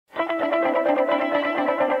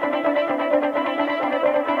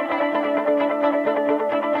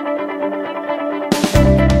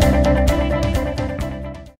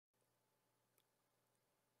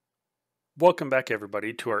Welcome back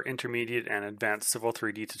everybody to our intermediate and advanced Civil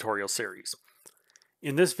 3D tutorial series.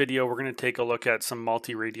 In this video we're going to take a look at some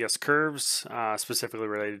multi-radius curves specifically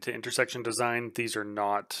related to intersection design. These are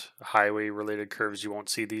not highway related curves. You won't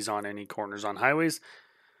see these on any corners on highways.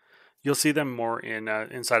 You'll see them more in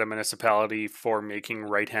inside a municipality for making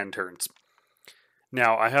right-hand turns.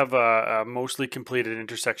 Now I have a mostly completed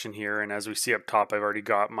intersection here, and as we see up top I've already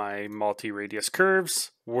got my multi-radius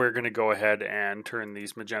curves. We're going to go ahead and turn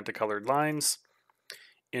these magenta colored lines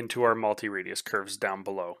into our multi-radius curves down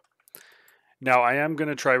below. Now I am going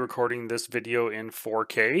to try recording this video in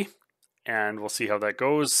 4K and we'll see how that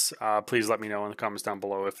goes. Please let me know in the comments down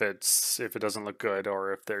below if it doesn't look good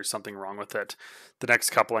or if there's something wrong with it. The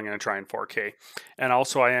next couple I'm going to try in 4K. And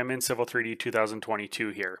also I am in Civil 3D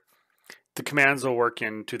 2022 here. The commands will work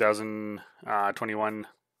in 2021,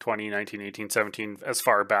 20, 19, 18, 17, as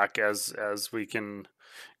far back as we can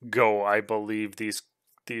go. I believe these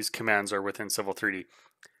commands are within Civil 3D.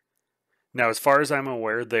 Now, as far as I'm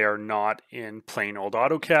aware, they are not in plain old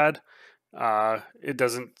AutoCAD. It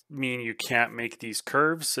doesn't mean you can't make these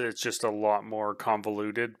curves. It's just a lot more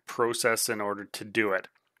convoluted process in order to do it.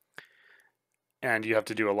 And you have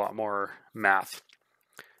to do a lot more math.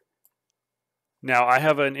 Now I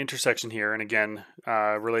have an intersection here, and again,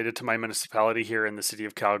 related to my municipality here in the city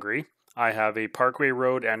of Calgary. I have a parkway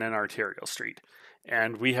road and an arterial street.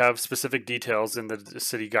 And we have specific details in the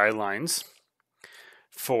city guidelines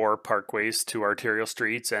for parkways to arterial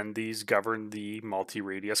streets, and these govern the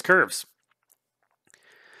multi-radius curves.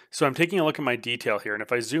 So I'm taking a look at my detail here, and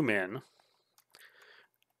if I zoom in,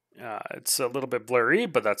 it's a little bit blurry,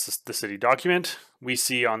 but that's the city document. We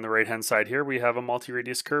see on the right hand side here we have a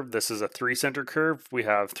multi-radius curve. This is a 3-center curve. We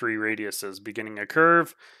have 3 radiuses, beginning a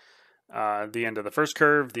curve, the end of the first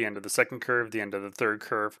curve, the end of the second curve, the end of the third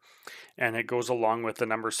curve, and it goes along with the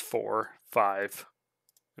numbers 4.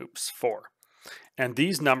 And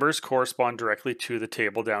these numbers correspond directly to the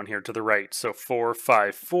table down here to the right. So 4,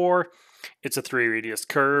 5, 4. It's a 3-radius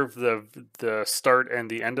curve. The start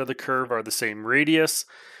and the end of the curve are the same radius.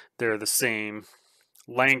 They're the same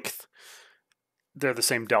length. They're the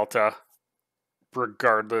same delta,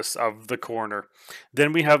 regardless of the corner.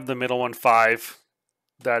 Then we have the middle one, 5.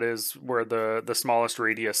 That is where the smallest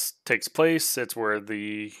radius takes place. It's where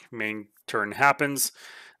the main turn happens.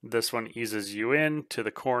 This one eases you in to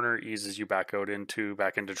the corner, eases you back out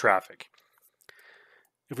back into traffic.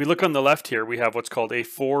 If we look on the left here, we have what's called a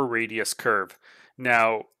 4-radius curve.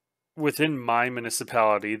 Now, within my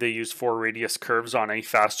municipality, they use 4-radius curves on a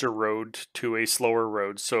faster road to a slower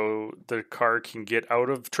road, so the car can get out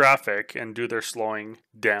of traffic and do their slowing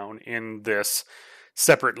down in this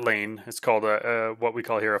separate lane. It's called what we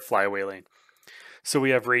call here a flyaway lane. So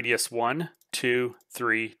we have radius 1, 2,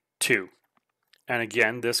 3, 2. And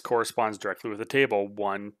again, this corresponds directly with the table,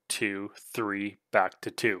 1, 2, 3, back to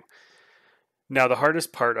 2. Now the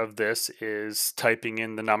hardest part of this is typing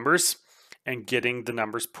in the numbers and getting the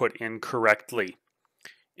numbers put in correctly.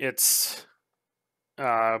 It's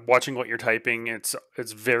watching what you're typing. It's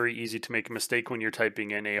very easy to make a mistake when you're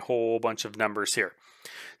typing in a whole bunch of numbers here.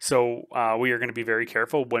 So we are going to be very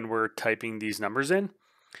careful when we're typing these numbers in.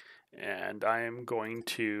 And I am going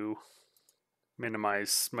to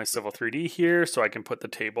minimize my Civil 3D here so I can put the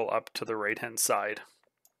table up to the right hand side.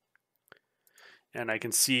 And I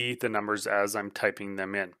can see the numbers as I'm typing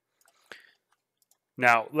them in.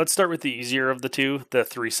 Now, let's start with the easier of the two, the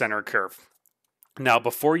 3-center curve. Now,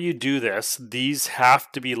 before you do this, these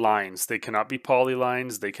have to be lines. They cannot be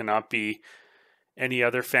polylines. They cannot be any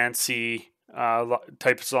other fancy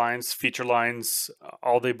types of lines, feature lines,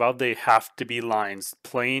 all the above. They have to be lines,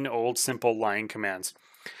 plain old simple line commands.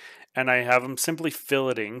 And I have them simply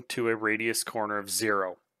filleting to a radius corner of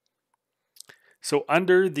 0. So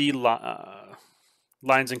under the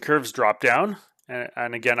lines and curves drop down,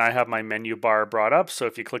 and again I have my menu bar brought up, so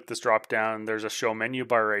if you click this drop down, there's a show menu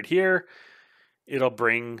bar right here. It'll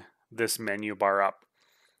bring this menu bar up.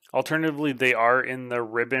 Alternatively, they are in the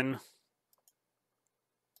ribbon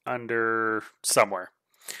under somewhere.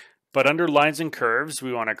 But under lines and curves,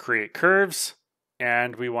 we want to create curves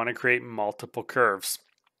and we want to create multiple curves.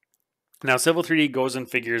 Now Civil 3D goes and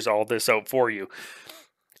figures all this out for you.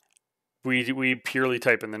 We purely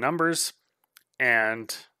type in the numbers,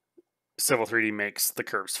 and Civil 3D makes the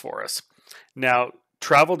curves for us. Now,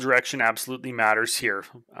 travel direction absolutely matters here.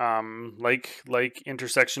 Like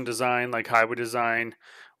intersection design, like highway design,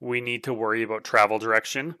 we need to worry about travel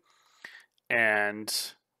direction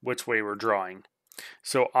and which way we're drawing.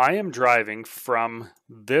 So I am driving from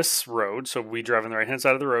this road, so we drive on the right hand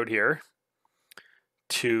side of the road here,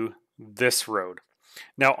 to this road.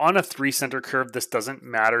 Now on a 3-center curve, this doesn't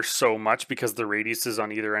matter so much because the radiuses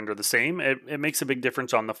on either end are the same. It makes a big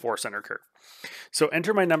difference on the 4-center curve. So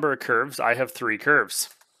enter my number of curves. I have 3 curves.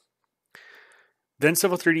 Then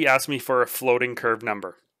Civil 3D asks me for a floating curve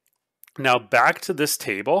number. Now back to this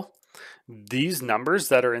table. These numbers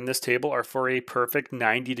that are in this table are for a perfect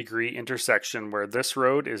 90-degree intersection where this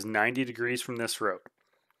road is 90 degrees from this road.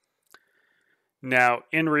 Now,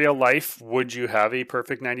 in real life, would you have a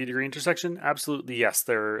perfect 90-degree intersection? Absolutely, yes,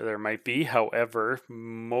 there might be. However,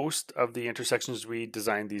 most of the intersections we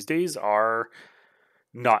design these days are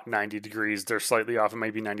not 90 degrees. They're slightly off. It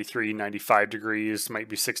might be 93, 95 degrees, might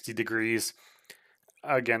be 60 degrees.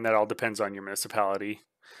 Again, that all depends on your municipality.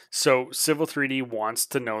 So Civil 3D wants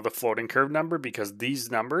to know the floating curve number because these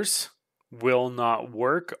numbers will not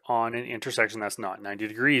work on an intersection that's not 90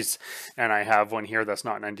 degrees. And I have one here that's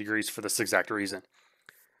not 90 degrees for this exact reason.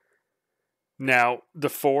 Now, the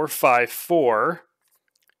 4, 5, 4,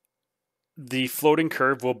 the floating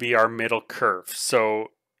curve will be our middle curve. So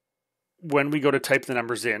when we go to type the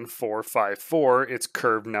numbers in, 4, 5, 4, it's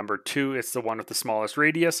curve number 2. It's the one with the smallest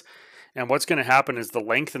radius. And what's going to happen is the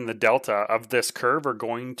length and the delta of this curve are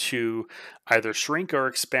going to either shrink or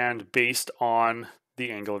expand based on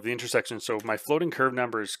the angle of the intersection. So my floating curve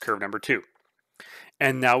number is curve number 2.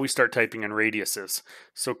 And now we start typing in radiuses.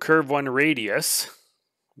 So curve 1 radius,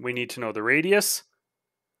 we need to know the radius,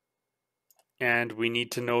 and we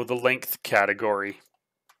need to know the length category.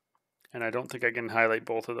 And I don't think I can highlight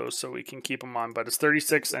both of those so we can keep them on, but it's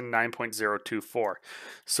 36 and 9.024.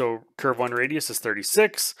 So curve 1 radius is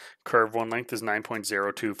 36, curve 1 length is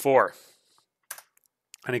 9.024.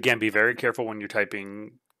 And again, be very careful when you're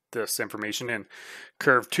typing this information in.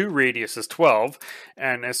 Curve 2 radius is 12,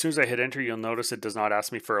 and as soon as I hit enter, you'll notice it does not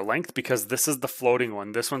ask me for a length because this is the floating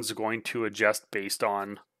one. This one's going to adjust based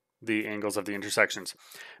on the angles of the intersections.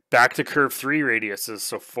 Back to curve 3 radiuses,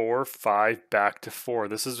 so 4, 5, back to 4.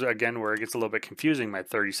 This is again where it gets a little bit confusing. My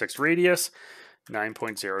 36 radius,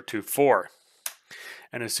 9.024.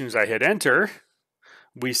 And as soon as I hit enter,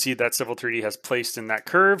 we see that Civil 3D has placed in that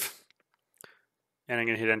curve. And I'm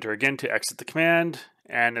going to hit enter again to exit the command.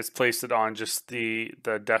 And it's placed it on just the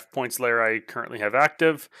def points layer I currently have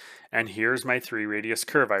active. And here's my 3 radius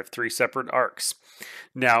curve. I have 3 separate arcs.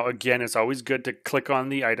 Now, again, it's always good to click on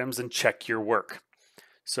the items and check your work.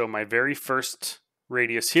 So my very first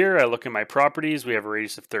radius here, I look at my properties. We have a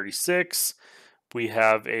radius of 36. We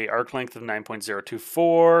have a arc length of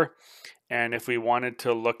 9.024. And if we wanted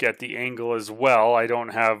to look at the angle as well, I don't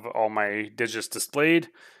have all my digits displayed,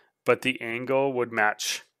 but the angle would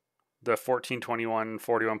match the 1421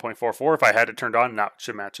 41.44. If I had it turned on, that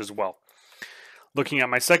should match as well. Looking at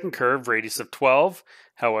my second curve, radius of 12.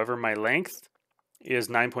 However, my length is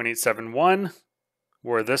 9.871.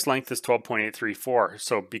 Where this length is 12.834.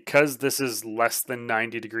 So because this is less than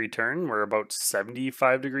 90-degree turn, we're about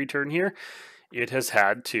 75-degree turn here, it has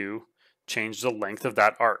had to change the length of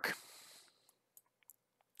that arc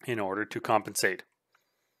in order to compensate.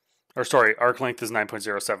 Or sorry, arc length is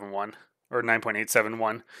 9.071 or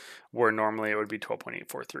 9.871, where normally it would be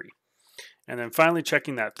 12.843. And then finally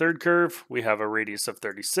checking that third curve, we have a radius of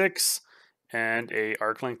 36 and a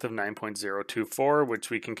arc length of 9.024, which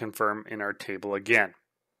we can confirm in our table again.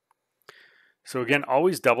 So again,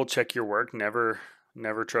 always double check your work. Never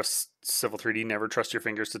trust Civil 3D. Never trust your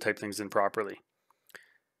fingers to type things in properly.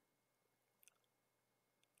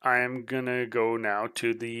 I'm gonna go now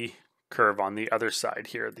to the curve on the other side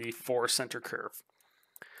here, the 4-center curve.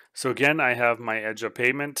 So again, I have my edge of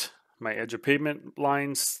pavement. My edge of pavement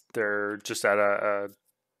lines, they're just at a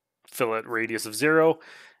fillet radius of 0.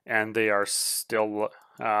 And they are still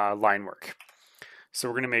line work. So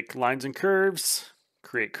we're going to make lines and curves,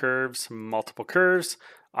 create curves, multiple curves.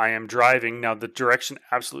 I am driving. Now the direction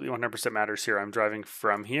absolutely 100% matters here. I'm driving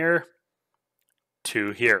from here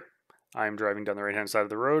to here. I'm driving down the right-hand side of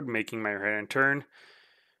the road, making my right-hand turn,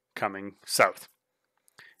 coming south.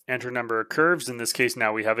 Enter number of curves. In this case,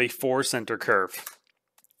 now we have a 4-center curve.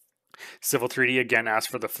 Civil 3D again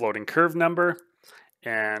asks for the floating curve number.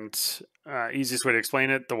 And easiest way to explain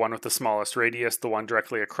it, the one with the smallest radius, the one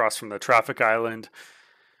directly across from the traffic island,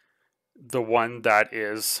 the one that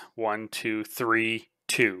is 1, 2, 3,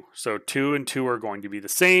 2. So 2 and 2 are going to be the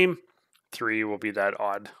same. 3 will be that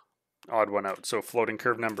odd one out. So floating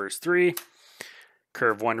curve number is 3.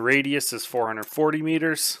 Curve 1 radius is 440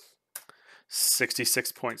 meters.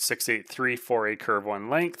 66.683 for a curve 1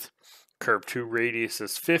 length. Curve 2 radius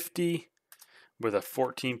is 50. With a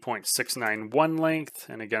 14.691 length,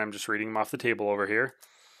 and again I'm just reading them off the table over here.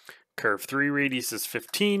 Curve 3 radius is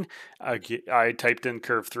 15. I typed in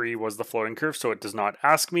curve 3 was the floating curve, so it does not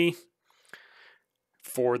ask me.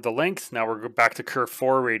 For the length, now we're back to curve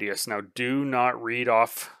 4 radius. Now do not read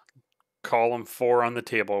off column 4 on the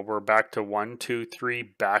table. We're back to 1, 2, 3,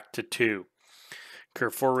 back to 2.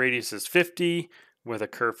 Curve 4 radius is 50 with a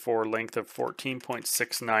curve 4 length of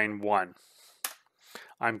 14.691.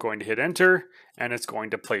 I'm going to hit enter and it's going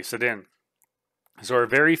to place it in. So our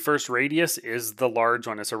very first radius is the large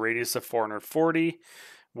one. It's a radius of 440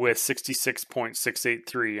 with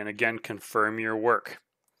 66.683, and again, confirm your work.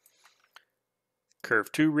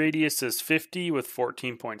 Curve 2 radius is 50 with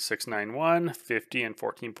 14.691, 50 and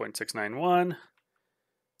 14.691.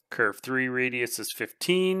 Curve 3 radius is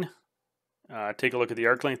 15. Take a look at the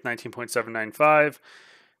arc length, 19.795,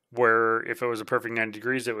 where if it was a perfect 90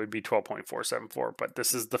 degrees, it would be 12.474. But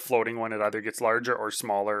this is the floating one. It either gets larger or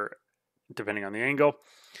smaller depending on the angle.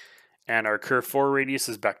 And our curve 4 radius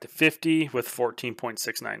is back to 50 with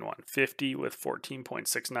 14.691. 50 with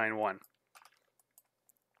 14.691.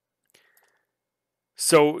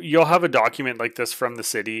 So you'll have a document like this from the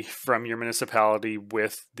city, from your municipality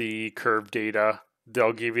with the curve data.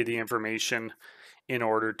 They'll give you the information in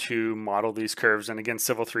order to model these curves. And again,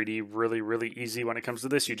 Civil 3D, really, really easy when it comes to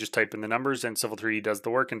this. You just type in the numbers and Civil 3D does the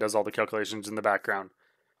work and does all the calculations in the background.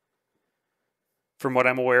 From what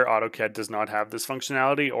I'm aware, AutoCAD does not have this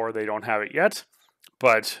functionality, or they don't have it yet,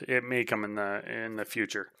 but it may come in the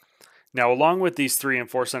future. Now, along with these 3 and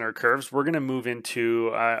 4 center curves, we're going to move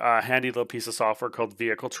into a handy little piece of software called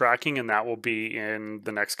vehicle tracking, and that will be in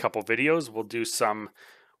the next couple videos. We'll do some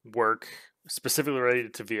work specifically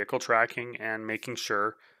related to vehicle tracking and making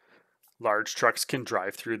sure large trucks can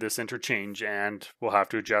drive through this interchange, and we'll have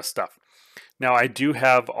to adjust stuff. Now, I do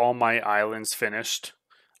have all my islands finished.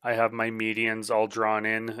 I have my medians all drawn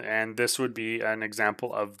in, and this would be an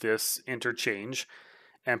example of this interchange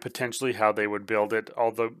and potentially how they would build it,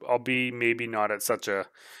 although I'll be maybe not at such a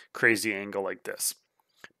crazy angle like this.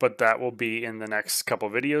 But that will be in the next couple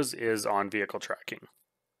videos, is on vehicle tracking.